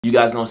you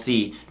guys gonna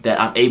see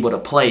that I'm able to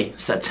play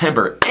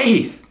September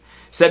 8th.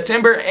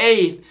 September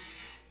 8th,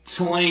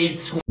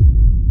 2020.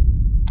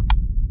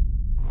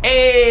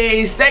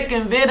 Hey,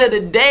 second vid of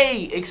the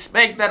day.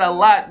 Expect that a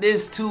lot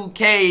this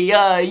 2K,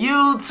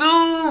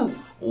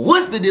 YouTube.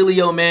 What's the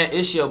dealio, man?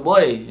 It's your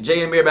boy,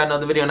 Jayamir, about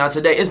another video. Now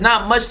today, it's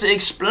not much to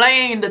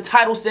explain. The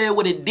title said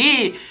what it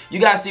did. You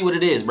guys see what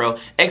it is, bro.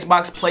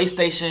 Xbox,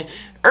 PlayStation,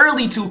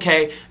 early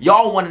 2K.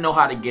 Y'all want to know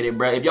how to get it,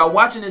 bro. If y'all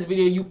watching this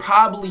video, you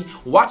probably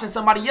watching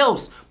somebody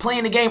else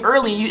playing the game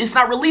early and it's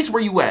not released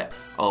where you at.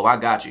 Oh, I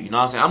got you. You know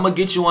what I'm saying? I'm going to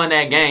get you on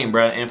that game,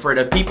 bro. And for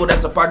the people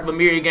that's a part of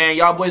Amir game,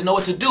 y'all boys know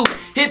what to do.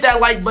 Hit that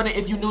like button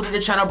if you're new to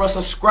the channel, bro.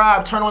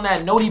 Subscribe. Turn on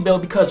that noti bell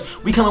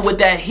because we coming with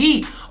that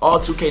heat. All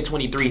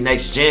 2K23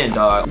 next gen,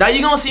 dog. Now,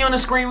 you're going to see on the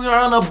screen we are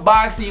on a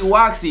boxy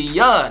woxy.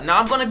 Yeah. Now,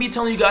 I'm going to be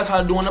telling you guys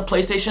how to do on the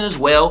PlayStation as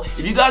well.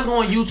 If you guys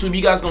go on YouTube,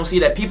 you guys going to see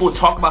that people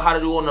talk about how to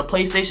do on the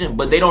PlayStation,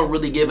 but they don't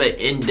really give an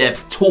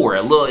in-depth tour,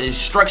 a little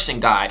instruction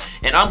guide.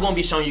 And I'm going to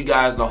be showing you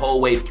guys the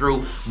whole way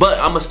through. But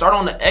I'm going to start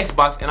on the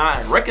Xbox, and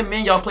I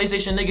recommend y'all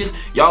PlayStation niggas,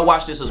 y'all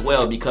watch this as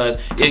well because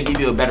it'll give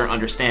you a better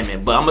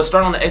understanding. But I'm going to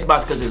start on the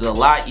Xbox because it's a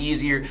lot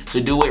easier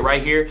to do it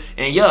right here.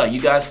 And yeah,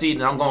 you guys see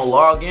that I'm going to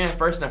log in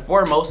first and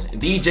foremost.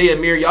 DJ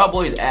Amir, y'all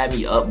boys add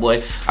me up,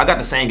 boy. I got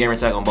the same gamer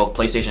tag on both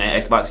PlayStation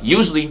and Xbox.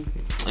 Usually,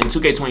 in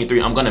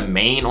 2K23, I'm gonna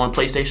main on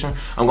PlayStation.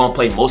 I'm gonna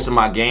play most of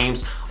my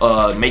games,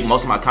 make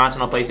most of my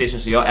content on PlayStation,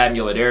 so y'all add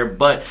me over there.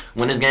 But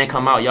when this game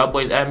come out, y'all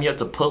boys add me up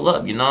to pull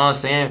up, you know what I'm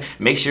saying?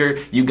 Make sure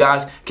you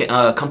guys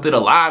can come through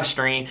the live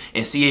stream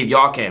and see if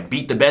y'all can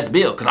beat the best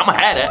build, because I'm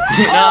gonna have that,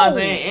 you know what I'm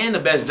saying? And the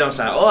best jump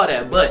shot, all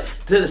that. But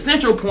to the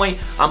central point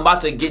I'm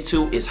about to get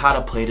to is how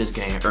to play this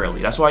game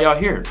early. That's why y'all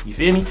here, you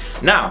feel me?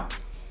 Now,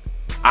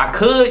 I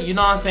could, you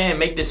know what I'm saying,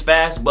 make this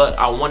fast, but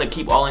I want to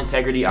keep all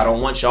integrity. I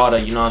don't want y'all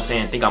to, you know what I'm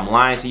saying, think I'm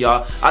lying to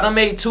y'all. I done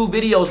made 2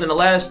 videos in the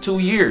last 2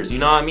 years, you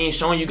know what I mean,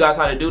 showing you guys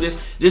how to do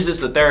this. This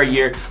is the 3rd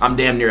year. I'm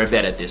damn near a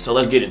vet at this, so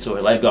let's get into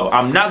it. Let's go.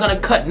 I'm not going to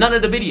cut none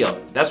of the video.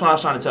 That's what I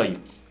was trying to tell you.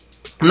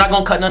 I'm not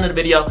gonna cut none of the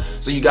video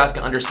so you guys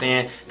can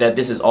understand that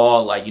this is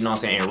all, like, you know what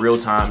I'm saying, in real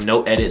time.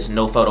 No edits,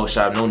 no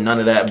Photoshop, no none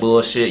of that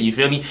bullshit, you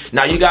feel me?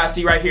 Now you guys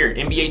see right here,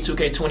 NBA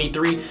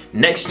 2K23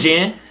 next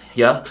gen,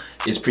 yeah,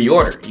 is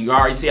pre-order. You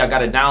already see I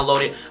got it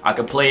downloaded. I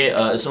can play it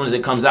as soon as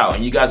it comes out.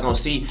 And you guys gonna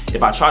see,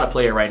 if I try to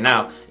play it right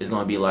now, it's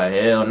gonna be like,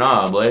 hell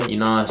nah, boy. You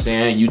know what I'm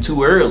saying? You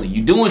too early.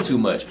 You doing too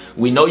much.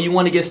 We know you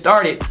want to get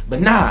started,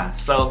 but nah.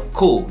 So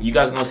cool. You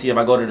guys gonna see if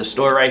I go to the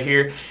store right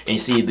here and you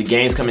see the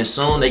game's coming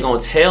soon, they gonna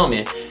tell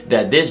me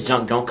that this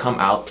junk don't come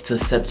out to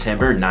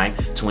September 9th,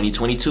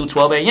 2022,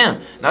 12 a.m.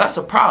 Now that's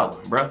a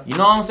problem, bro. You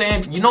know what I'm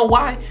saying? You know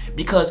why?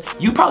 Because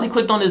you probably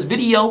clicked on this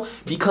video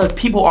because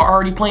people are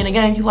already playing the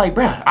game. You like,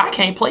 bruh, I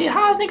can't play it.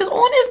 How's niggas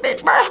on this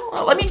bit,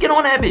 bro? Let me get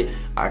on that bit.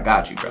 I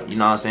got you, bro. You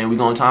know what I'm saying? We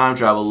gonna time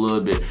travel a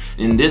little bit.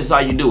 And this is how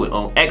you do it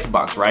on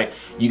Xbox, right?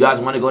 You guys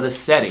want to go to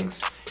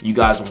settings. You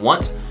guys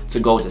want to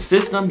go to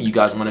system. You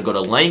guys want to go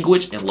to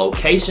language and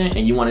location.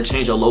 And you want to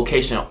change your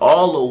location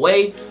all the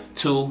way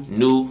to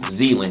New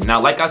Zealand.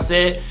 Now, like I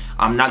said,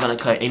 I'm not gonna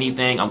cut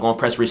anything. I'm gonna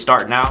press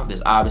restart now.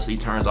 This obviously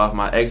turns off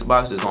my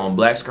Xbox. It's going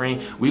black screen.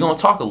 We gonna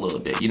talk a little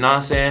bit, you know what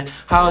I'm saying?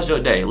 How's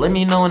your day? Let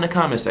me know in the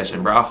comment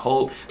section, bro. I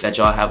hope that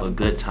y'all have a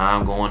good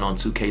time going on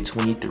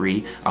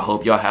 2K23. I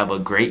hope y'all have a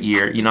great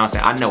year, you know what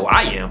I'm saying? I know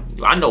I am.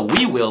 I know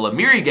we will.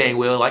 Amir gang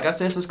will. Like I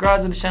said,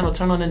 subscribe to the channel,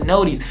 turn on the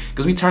noties,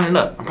 because we turning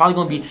up. I'm probably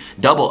gonna be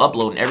double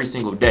uploading every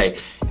single day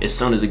as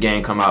soon as the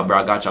game come out, bro.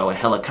 I got y'all with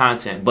hella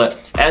content. But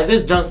as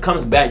this junk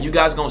comes back, you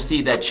guys gonna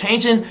see that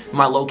changing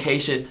my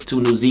location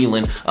to New Zealand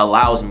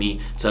allows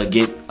me to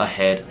get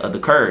ahead of the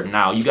curve.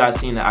 Now, you guys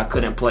seen that I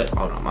couldn't play.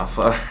 Hold on, my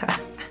phone.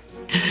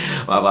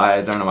 I had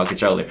to turn on my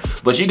controller.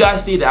 But you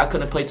guys see that I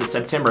couldn't play till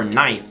September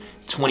 9th,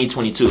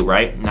 2022,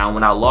 right? Now,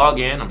 when I log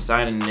in, I'm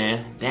signing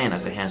in. Dang,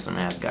 that's a handsome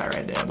ass guy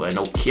right there, but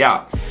no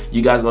cap.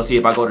 You guys gonna see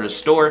if I go to the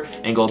store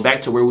and go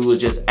back to where we was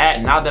just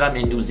at. Now that I'm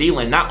in New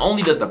Zealand, not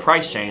only does the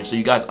price change, so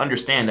you guys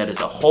understand that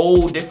it's a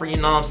whole different,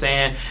 you know what I'm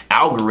saying,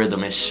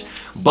 algorithm-ish,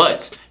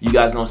 but you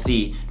guys gonna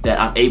see that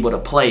I'm able to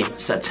play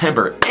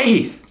September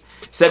 8th.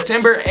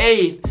 September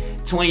 8th,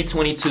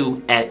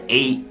 2022 at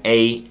 8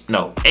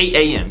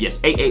 a.m. Yes,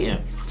 8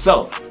 a.m.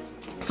 So,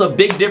 it's a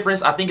big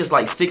difference. I think it's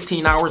like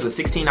 16 hours, a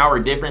 16-hour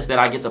difference that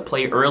I get to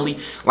play early.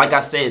 Like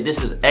I said,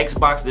 this is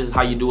Xbox. This is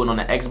how you do it on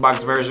the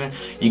Xbox version.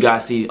 You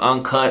guys see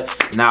uncut.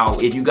 Now,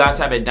 if you guys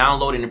have it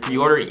downloaded and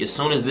pre-order, as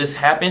soon as this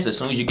happens, as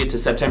soon as you get to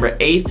September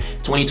 8th,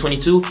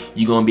 2022,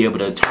 you're gonna be able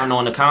to turn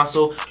on the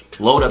console,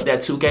 load up that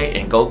 2K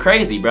and go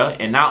crazy, bro.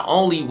 And not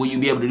only will you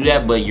be able to do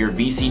that, but your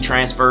VC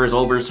transfers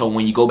over, so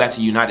when you go back to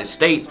the United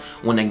States,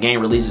 when the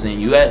game releases in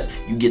US,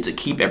 you get to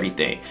keep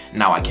everything.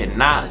 Now, I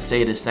cannot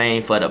say the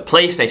same for the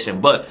PlayStation,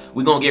 but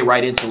we're gonna get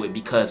right into it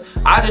because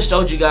I just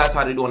showed you guys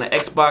how to do on the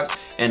Xbox.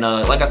 And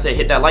like I said,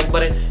 hit that like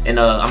button, and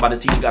I'm about to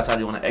teach you guys how to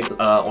do on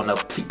the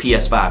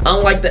PS5.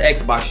 Unlike the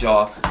Xbox,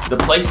 y'all, the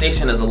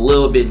PlayStation is a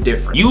little bit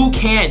different. You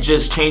can't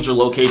just change your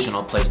location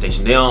on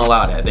PlayStation. They don't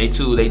allow that. They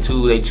too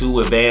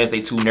advanced,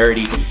 they too nerdy,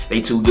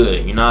 they too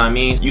good. You know what I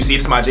mean? You see,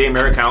 this is my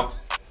jayamir account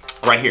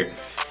right here.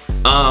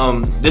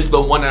 This is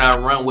the one that I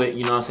run with,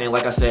 you know what I'm saying?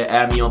 Like I said,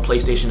 add me on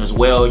PlayStation as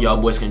well. Y'all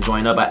boys can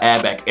join up. I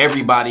add back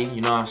everybody,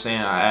 you know what I'm saying?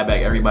 I add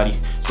back everybody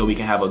so we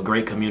can have a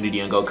great community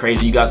and go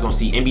crazy. You guys gonna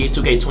see NBA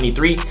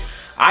 2K23.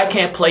 I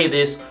can't play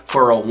this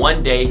for a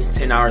 1 day,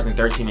 10 hours and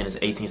 13 minutes,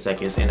 18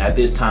 seconds. And at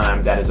this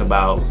time, that is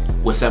about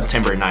what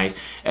September 9th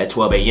at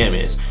 12 a.m.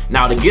 is.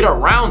 Now, to get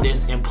around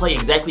this and play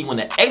exactly when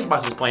the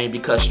Xbox is playing,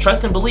 because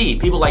trust and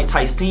believe, people like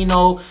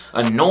Ticino,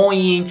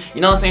 Annoying,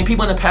 you know what I'm saying?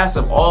 People in the past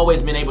have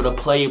always been able to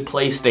play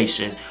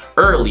PlayStation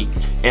early.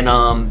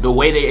 And the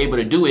way they're able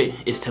to do it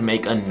is to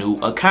make a new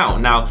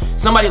account. Now,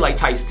 somebody like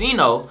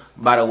Ticino,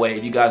 by the way,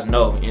 if you guys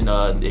know,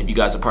 and if you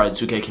guys are part of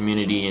the 2K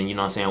community and, you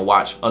know what I'm saying,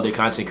 watch other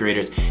content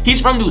creators,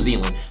 he's from New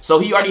Zealand. So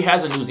he already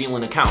has a New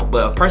Zealand account.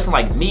 But a person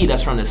like me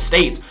that's from the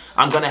States,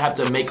 I'm gonna have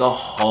to make a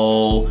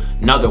whole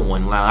nother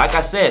one. Like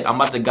I said, I'm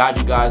about to guide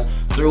you guys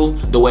through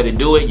the way to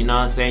do it. You know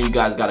what I'm saying? You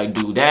guys gotta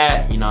do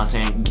that. You know what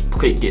I'm saying?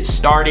 Click get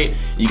started.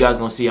 You guys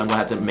gonna see I'm gonna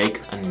have to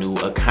make a new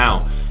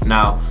account.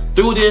 Now,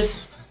 through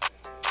this,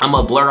 I'm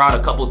gonna blur out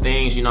a couple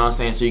things, you know what I'm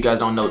saying, so you guys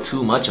don't know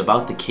too much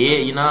about the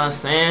kid, you know what I'm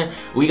saying?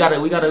 We gotta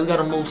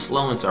move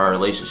slow into our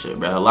relationship,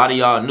 bro. A lot of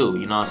y'all knew,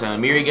 you know what I'm saying?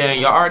 Amir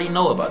gang, y'all already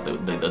know about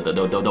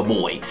the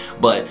boy.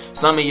 But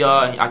some of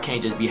y'all, I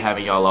can't just be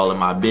having y'all all in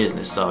my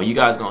business. So you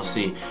guys gonna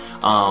see.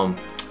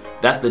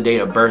 That's the date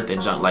of birth and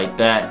junk like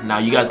that. Now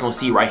you guys gonna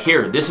see right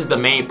here, this is the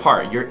main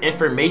part, your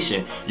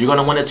information. You're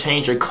gonna wanna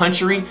change your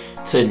country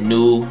to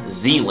New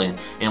Zealand.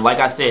 And like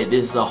I said,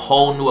 this is a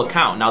whole new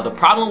account. Now the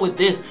problem with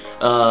this,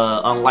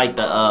 unlike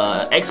the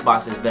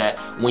Xbox, is that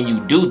when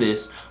you do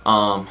this,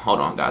 hold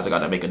on guys, I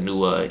gotta make a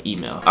new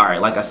email. All right,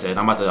 like I said,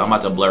 I'm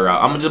about to blur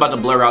out. I'm just about to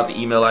blur out the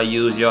email I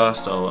use, y'all.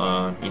 So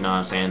you know what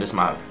I'm saying, this is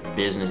my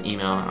business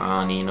email.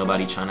 I don't need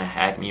nobody trying to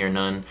hack me or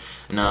nothing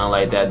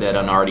like that. That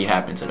done already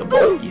happened to the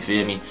boy, you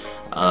feel me?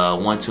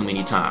 One too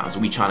many times.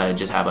 We trying to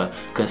just have a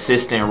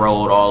consistent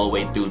road all the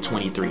way through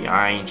 23.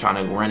 I ain't trying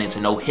to run into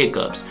no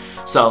hiccups.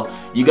 So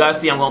you guys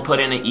see I'm gonna put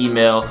in an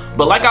email.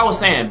 But like I was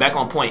saying, back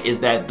on point, is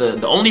that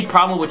the only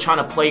problem with trying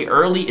to play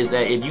early is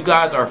that if you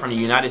guys are from the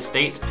United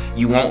States,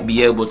 you won't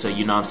be able to,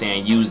 you know what I'm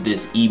saying, use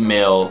this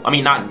email, I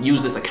mean not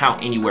use this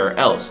account anywhere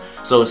else.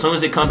 So as soon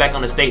as it come back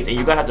on the States, and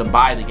you're gonna have to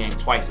buy the game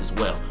twice as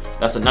well.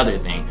 That's another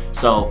thing.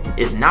 So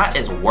it's not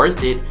as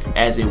worth it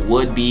as it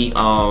would be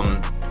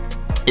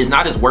it's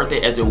not as worth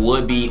it as it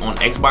would be on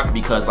Xbox,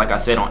 because like I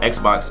said on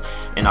Xbox,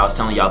 and I was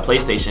telling y'all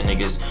PlayStation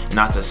niggas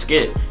not to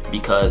skip,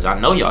 because I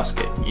know y'all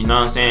skip. You know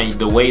what I'm saying?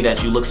 The way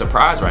that you look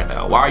surprised right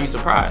now. Why are you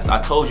surprised? I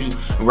told you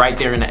right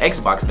there in the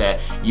Xbox that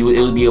it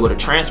would be able to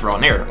transfer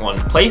on there. On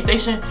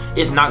PlayStation,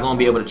 it's not gonna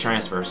be able to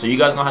transfer. So you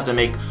guys gonna have to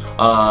make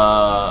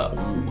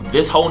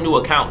this whole new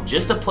account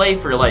just to play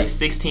for like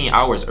 16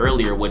 hours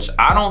earlier, which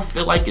I don't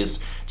feel like is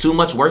too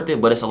much worth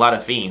it, but it's a lot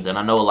of fiends, and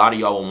I know a lot of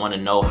y'all will want to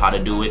know how to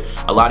do it.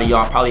 A lot of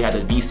y'all probably had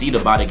to VC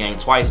to buy the game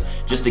twice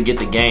just to get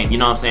the game, you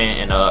know what I'm saying,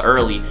 and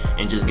early,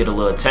 and just get a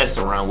little test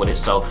around with it.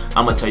 So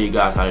I'm gonna tell you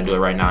guys how to do it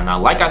right now. Now,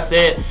 like I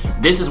said,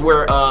 this is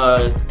where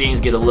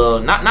things get a little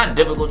not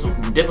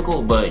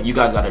difficult, but you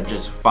guys gotta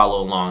just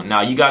follow along.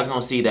 Now you guys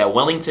gonna see that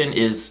Wellington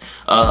is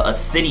a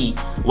city.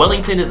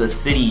 Wellington is a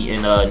city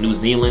in New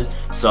Zealand,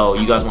 so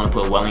you guys want to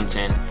put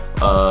Wellington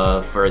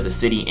for the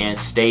city and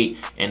state,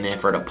 and then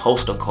for the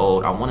postal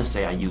code, I want to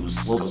say I use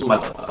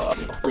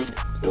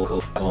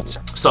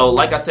so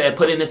like I said,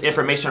 put in this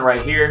information right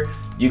here.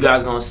 You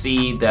guys gonna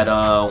see that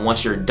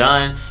once you're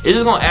done, it's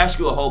just gonna ask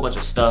you a whole bunch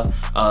of stuff.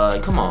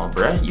 Come on,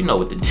 bruh, you know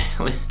what the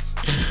deal is.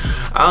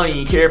 I don't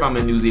even care if I'm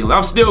in New Zealand,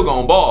 I'm still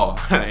gonna ball.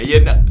 You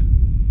know,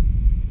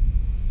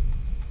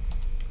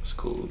 it's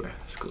cool, bruh.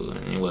 It's cool.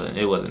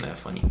 It wasn't that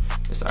funny.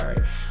 It's alright.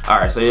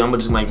 Alright, so I'm gonna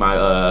just make my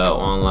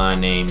online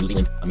name New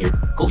Zealand Amir.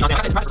 Cool. You know what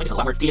I'm saying? It's a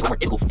lot more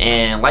difficult.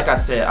 And like I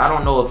said, I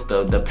don't know if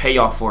the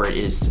payoff for it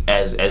is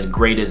as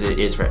great as it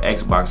is for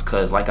Xbox,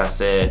 because like I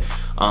said,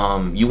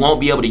 you won't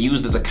be able to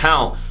use this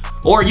account,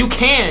 or you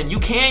can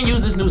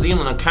use this New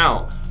Zealand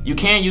account. You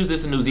can use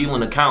this New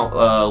Zealand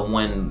account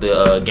when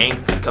the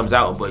game comes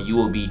out, but you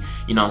will be,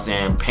 you know what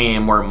I'm saying,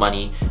 paying more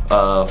money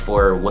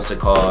for what's it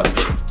called?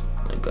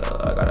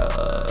 I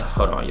gotta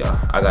hold on, y'all.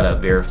 I gotta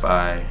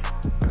verify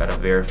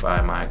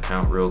my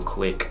account real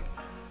quick.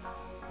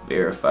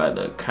 Verify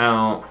the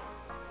account.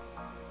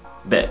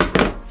 Bet.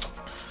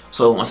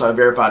 So once I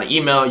verify the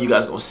email, you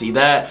guys gonna see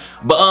that.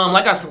 But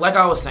like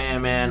I was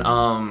saying, man,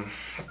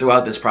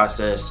 throughout this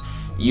process,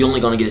 you only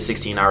gonna get it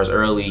 16 hours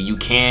early. You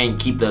can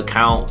keep the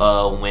account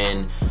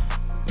when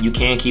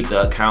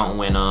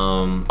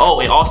oh,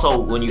 and also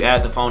when you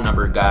add the phone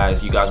number,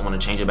 guys, you guys want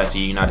to change it back to the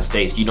United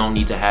States, you don't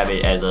need to have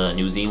it as a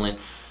New Zealand.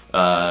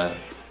 That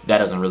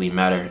doesn't really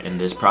matter in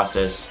this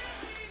process.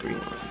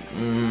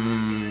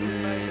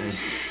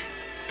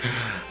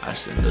 I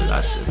shouldn't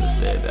have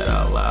said that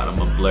out loud. I'm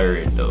gonna blur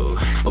it though.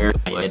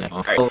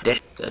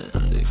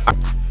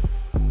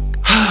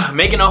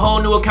 Making a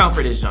whole new account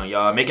for this junk,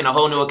 y'all. Making a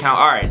whole new account.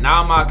 All right,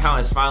 now my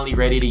account is finally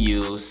ready to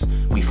use.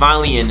 We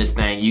finally in this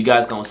thing. You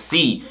guys gonna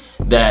see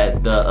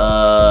that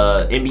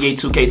the NBA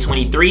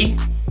 2K23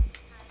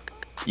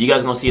 you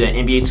guys gonna see that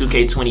NBA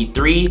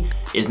 2K23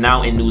 is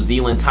now in New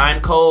Zealand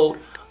time code.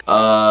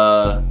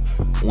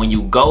 When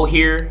you go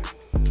here,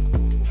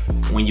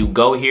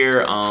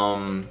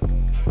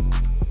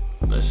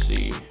 let's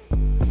see.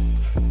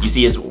 You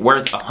see it's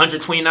worth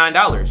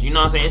 $129. You know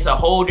what I'm saying? It's a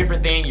whole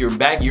different thing. You're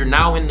back. You're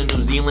now in the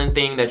New Zealand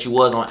thing that you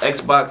was on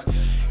Xbox.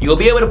 You'll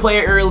be able to play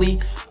it early.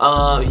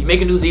 You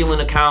make a New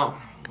Zealand account.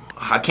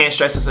 I can't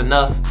stress this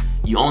enough.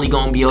 You only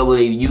gonna be able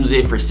to use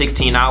it for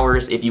 16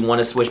 hours. If you want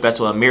to switch back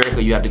to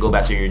America, you have to go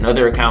back to your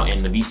another account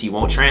and the VC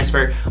won't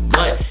transfer.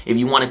 But if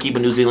you want to keep a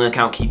New Zealand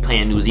account, keep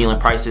paying New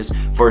Zealand prices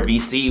for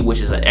VC,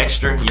 which is an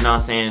extra, you know what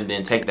I'm saying?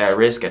 Then take that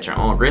risk at your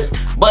own risk.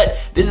 But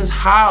this is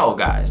how,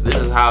 guys, this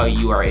is how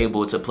you are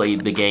able to play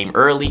the game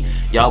early.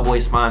 Y'all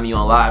boys find me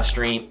on live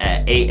stream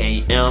at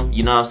 8 a.m.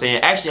 You know what I'm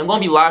saying? Actually, I'm gonna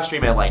be live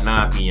stream at like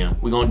 9 p.m.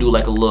 We're gonna do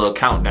like a little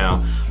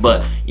countdown.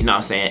 But you know what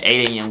I'm saying?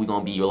 8 a.m. we're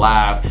gonna be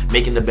live,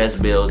 making the best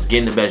builds,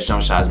 getting the best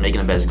jump shots, making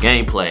the best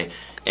gameplay,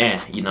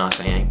 and you know what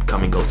I'm saying,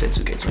 come and go set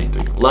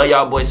 2K23. Love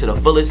y'all boys to the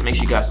fullest. Make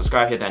sure you guys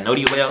subscribe, hit that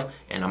noti bell,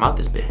 and I'm out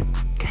this bit.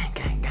 Gang,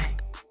 gang.